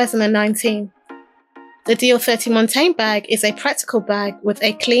 2019. The Dior 30 Montaigne bag is a practical bag with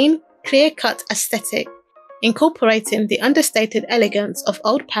a clean, clear-cut aesthetic, incorporating the understated elegance of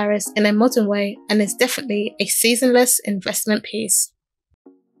old Paris in a modern way, and is definitely a seasonless investment piece.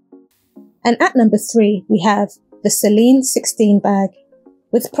 And at number 3, we have the Celine 16 bag,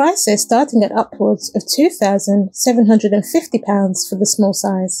 with prices starting at upwards of £2,750 for the small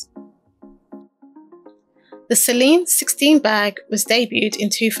size. The Celine 16 bag was debuted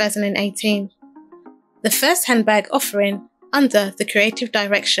in 2018, the first handbag offering under the creative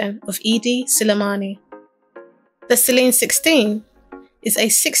direction of Edie Silimani. The Celine 16 is a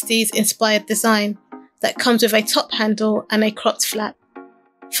 60s inspired design that comes with a top handle and a cropped flap.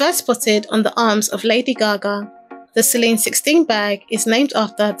 First spotted on the arms of Lady Gaga, the Celine 16 bag is named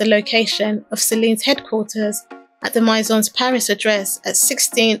after the location of Celine's headquarters at the Maison's Paris address at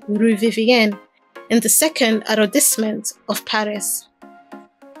 16 Rue Vivienne in the 2nd arrondissement of Paris.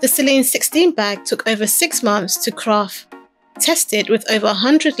 The Celine 16 bag took over 6 months to craft, tested with over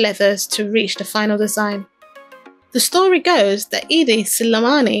 100 leathers to reach the final design. The story goes that Edie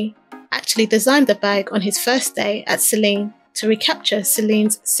Silimani actually designed the bag on his first day at Celine to recapture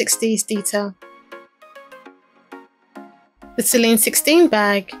Celine's 60s detail. The Celine 16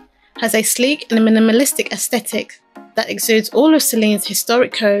 bag has a sleek and minimalistic aesthetic that exudes all of Celine's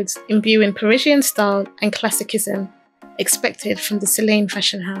historic codes, imbuing Parisian style and classicism expected from the Celine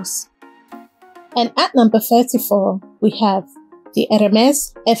fashion house. And at number 34, we have the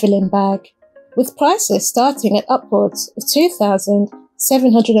Hermès Evelyn bag, with prices starting at upwards of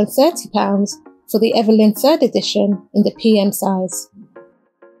 £2,730 for the Evelyn 3rd edition in the PM size.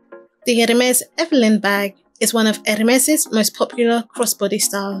 The Hermès Evelyn bag is one of Hermès's most popular crossbody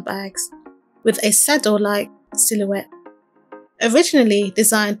style bags, with a saddle-like silhouette. Originally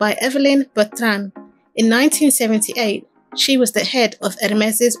designed by Evelyn Bertrand in 1978, she was the head of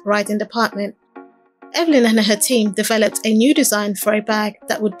Hermès's riding department. Evelyn and her team developed a new design for a bag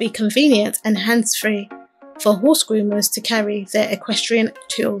that would be convenient and hands-free for horse groomers to carry their equestrian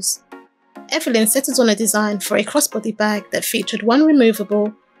tools. Evelyn settled on a design for a crossbody bag that featured one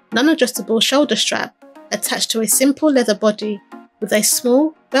removable, non-adjustable shoulder strap attached to a simple leather body with a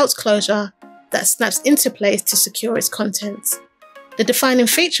small belt closure that snaps into place to secure its contents. The defining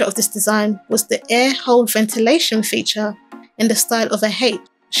feature of this design was the air hole ventilation feature in the style of a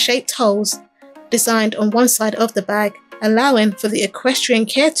H-shaped holes designed on one side of the bag, allowing for the equestrian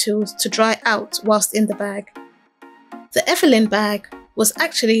care tools to dry out whilst in the bag. The Evelyn bag was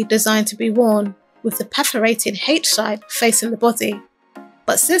actually designed to be worn with the perforated H side facing the body,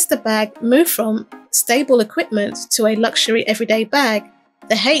 but since the bag moved from stable equipment to a luxury everyday bag,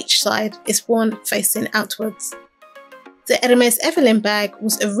 the H side is worn facing outwards. The Hermès Evelyn bag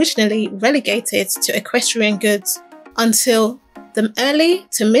was originally relegated to equestrian goods until the early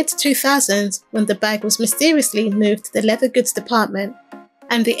to mid-2000s, when the bag was mysteriously moved to the leather goods department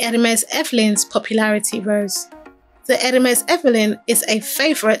and the Hermès Evelyn's popularity rose. The Hermes Evelyn is a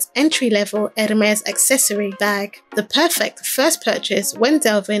favourite entry-level Hermes accessory bag, the perfect first purchase when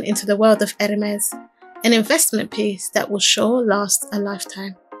delving into the world of Hermes, an investment piece that will sure last a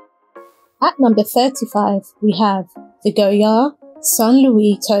lifetime. At number 35, we have the Goyard Saint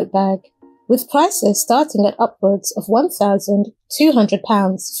Louis tote bag, with prices starting at upwards of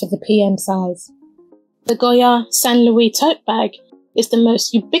 £1,200 for the PM size. The Goyard Saint Louis tote bag is the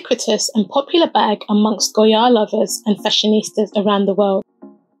most ubiquitous and popular bag amongst Goyard lovers and fashionistas around the world,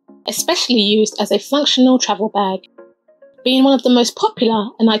 especially used as a functional travel bag. Being one of the most popular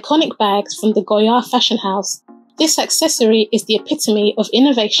and iconic bags from the Goyard fashion house, this accessory is the epitome of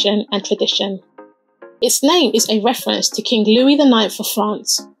innovation and tradition. Its name is a reference to King Louis IX of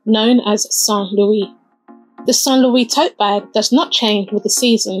France, known as Saint Louis. The Saint Louis tote bag does not change with the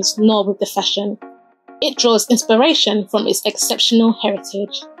seasons nor with the fashion. It draws inspiration from its exceptional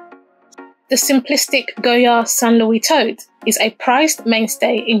heritage. The simplistic Goyard Saint Louis tote is a prized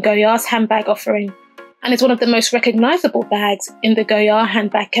mainstay in Goyard's handbag offering and is one of the most recognisable bags in the Goyard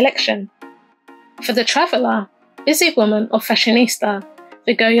handbag collection. For the traveller, busy woman or fashionista,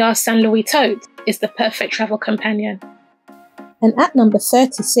 the Goyard Saint Louis tote is the perfect travel companion. And at number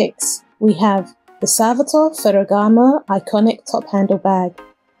 36, we have the Salvatore Ferragamo iconic top handle bag,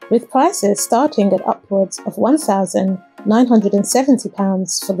 with prices starting at upwards of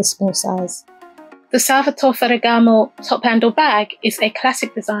 £1,970 for the small size. The Salvatore Ferragamo top handle bag is a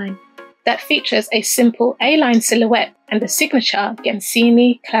classic design that features a simple A-line silhouette and a signature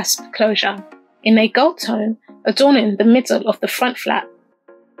Gensini clasp closure in a gold tone adorning the middle of the front flap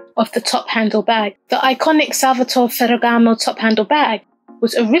of the top handle bag. The iconic Salvatore Ferragamo top handle bag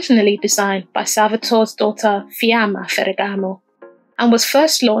was originally designed by Salvatore's daughter Fiamma Ferragamo and was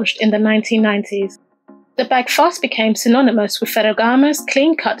first launched in the 1990s. The bag fast became synonymous with Ferragamo's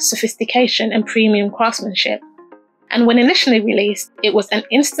clean-cut sophistication and premium craftsmanship, and when initially released, it was an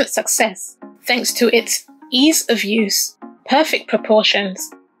instant success thanks to its ease of use, perfect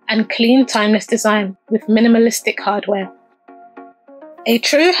proportions, and clean, timeless design with minimalistic hardware. A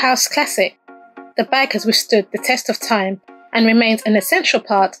true house classic, the bag has withstood the test of time and remains an essential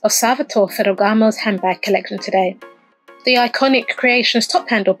part of Salvatore Ferragamo's handbag collection today. The iconic Creations top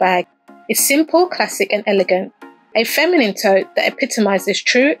handle bag is simple, classic and elegant, a feminine tote that epitomizes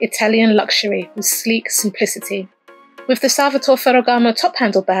true Italian luxury with sleek simplicity. With the Salvatore Ferragamo top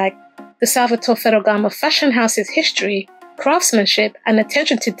handle bag, the Salvatore Ferragamo fashion house's history, craftsmanship and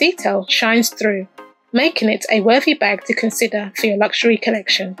attention to detail shines through, making it a worthy bag to consider for your luxury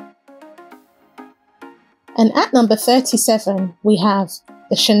collection. And at number 37, we have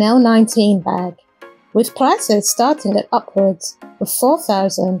the Chanel 19 bag, with prices starting at upwards of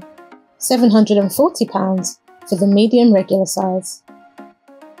 £4,740 for the medium regular size.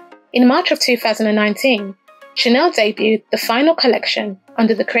 In March of 2019, Chanel debuted the final collection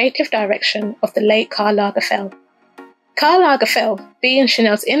under the creative direction of the late Karl Lagerfeld. Karl Lagerfeld being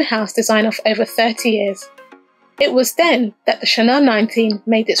Chanel's in-house designer for over 30 years. It was then that the Chanel 19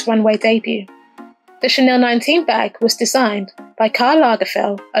 made its runway debut. The Chanel 19 bag was designed by Karl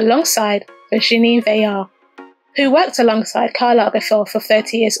Lagerfeld alongside Virginie Veillard, who worked alongside Karl Lagerfeld for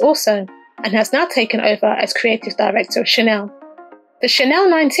 30 years also, and has now taken over as creative director of Chanel. The Chanel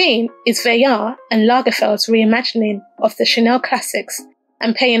 19 is Veillard and Lagerfeld's reimagining of the Chanel classics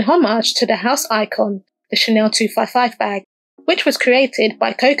and paying homage to the house icon, the Chanel 255 bag, which was created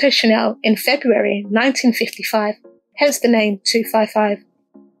by Coco Chanel in February 1955, hence the name 255.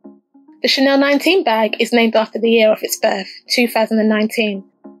 The Chanel 19 bag is named after the year of its birth, 2019,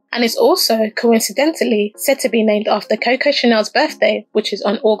 and is also coincidentally said to be named after Coco Chanel's birthday, which is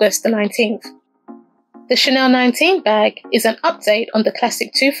on August the 19th. The Chanel 19 bag is an update on the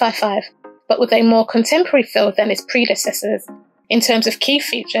classic 255, but with a more contemporary feel than its predecessors in terms of key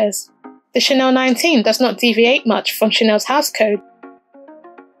features. The Chanel 19 does not deviate much from Chanel's house code.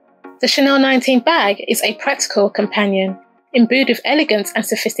 The Chanel 19 bag is a practical companion, imbued with elegance and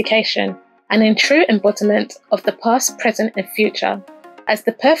sophistication, and in true embodiment of the past, present and future, as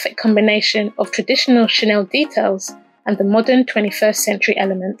the perfect combination of traditional Chanel details and the modern 21st century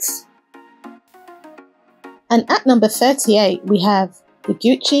elements. And at number 38, we have the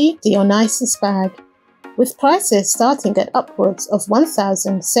Gucci Dionysus bag, with prices starting at upwards of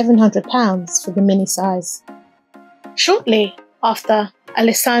 £1,700 for the mini size. Shortly after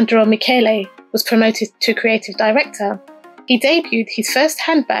Alessandro Michele was promoted to creative director, he debuted his first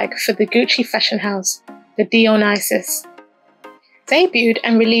handbag for the Gucci fashion house, the Dionysus. Debuted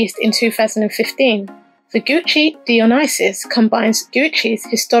and released in 2015, the Gucci Dionysus combines Gucci's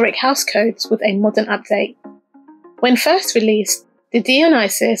historic house codes with a modern update. When first released, the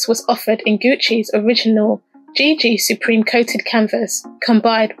Dionysus was offered in Gucci's original GG Supreme coated canvas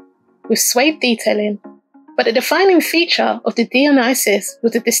combined with suede detailing, but the defining feature of the Dionysus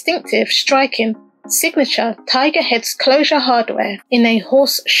was the distinctive, striking, signature tiger heads closure hardware in a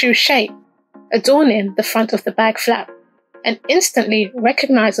horseshoe shape, adorning the front of the bag flap, an instantly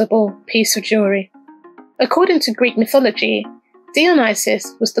recognizable piece of jewelry. According to Greek mythology,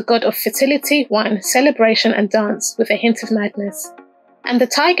 Dionysus was the god of fertility, wine, celebration and dance with a hint of madness. And the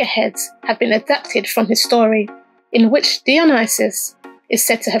tiger heads have been adapted from his story, in which Dionysus is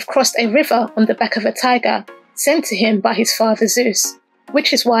said to have crossed a river on the back of a tiger sent to him by his father Zeus,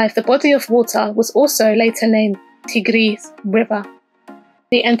 which is why the body of water was also later named Tigris River.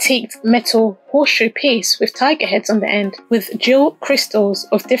 The antiqued metal horseshoe piece with tiger heads on the end, with jewel crystals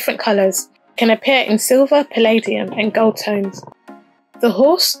of different colours, can appear in silver, palladium and gold tones. The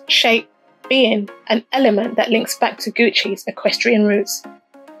horse shape being an element that links back to Gucci's equestrian roots.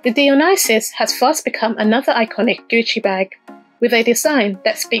 The Dionysus has fast become another iconic Gucci bag, with a design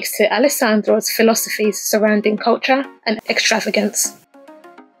that speaks to Alessandro's philosophies surrounding culture and extravagance.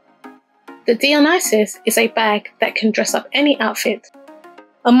 The Dionysus is a bag that can dress up any outfit.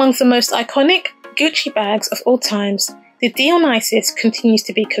 Among the most iconic Gucci bags of all times, the Dionysus continues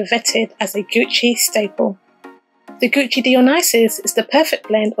to be coveted as a Gucci staple. The Gucci Dionysus is the perfect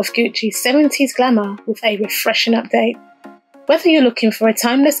blend of Gucci's 70s glamour with a refreshing update. Whether you're looking for a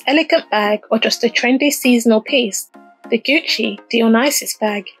timeless, elegant bag or just a trendy seasonal piece, the Gucci Dionysus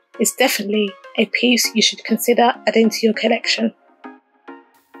bag is definitely a piece you should consider adding to your collection.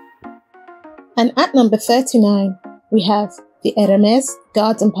 And at number 39, we have the Hermès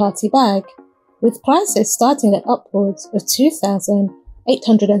Garden Party bag, with prices starting at upwards of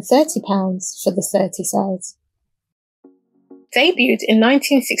 £2,830 for the 30 size. Debuted in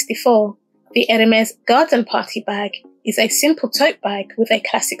 1964, the Hermès Garden Party bag is a simple tote bag with a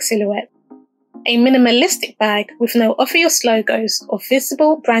classic silhouette. A minimalistic bag with no obvious logos or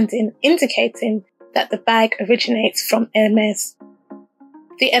visible branding indicating that the bag originates from Hermès.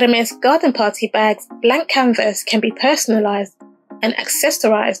 The Hermès Garden Party bag's blank canvas can be personalised and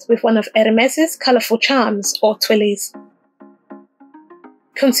accessorised with one of Hermès's colourful charms or twillies.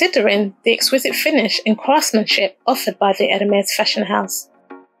 Considering the exquisite finish and craftsmanship offered by the Hermès fashion house,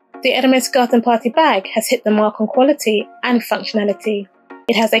 the Hermès Garden Party bag has hit the mark on quality and functionality.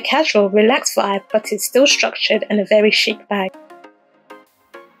 It has a casual, relaxed vibe, but is still structured and a very chic bag.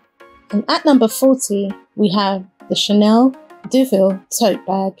 And at number 40, we have the Chanel Deauville tote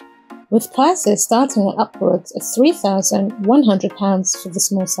bag, with prices starting at upwards of £3,100 for the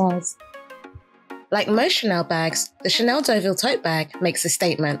small size. Like most Chanel bags, the Chanel Deauville tote bag makes a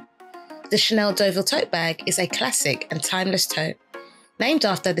statement. The Chanel Deauville tote bag is a classic and timeless tote, named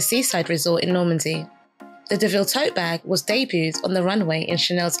after the seaside resort in Normandy. The Deauville tote bag was debuted on the runway in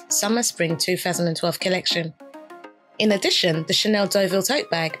Chanel's Summer-Spring 2012 collection. In addition, the Chanel Deauville tote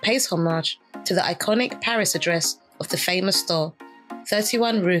bag pays homage to the iconic Paris address of the famous store,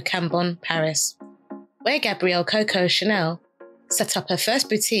 31 Rue Cambon, Paris, where Gabrielle Coco Chanel set up her first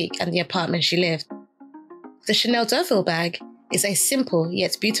boutique and the apartment she lived. The Chanel Deauville bag is a simple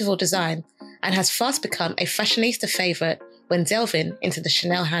yet beautiful design and has fast become a fashionista favourite when delving into the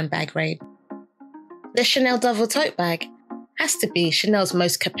Chanel handbag raid. The Chanel Deauville tote bag has to be Chanel's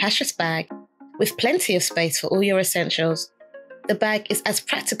most capacious bag, with plenty of space for all your essentials. The bag is as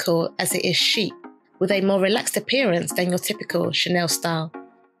practical as it is chic, with a more relaxed appearance than your typical Chanel style.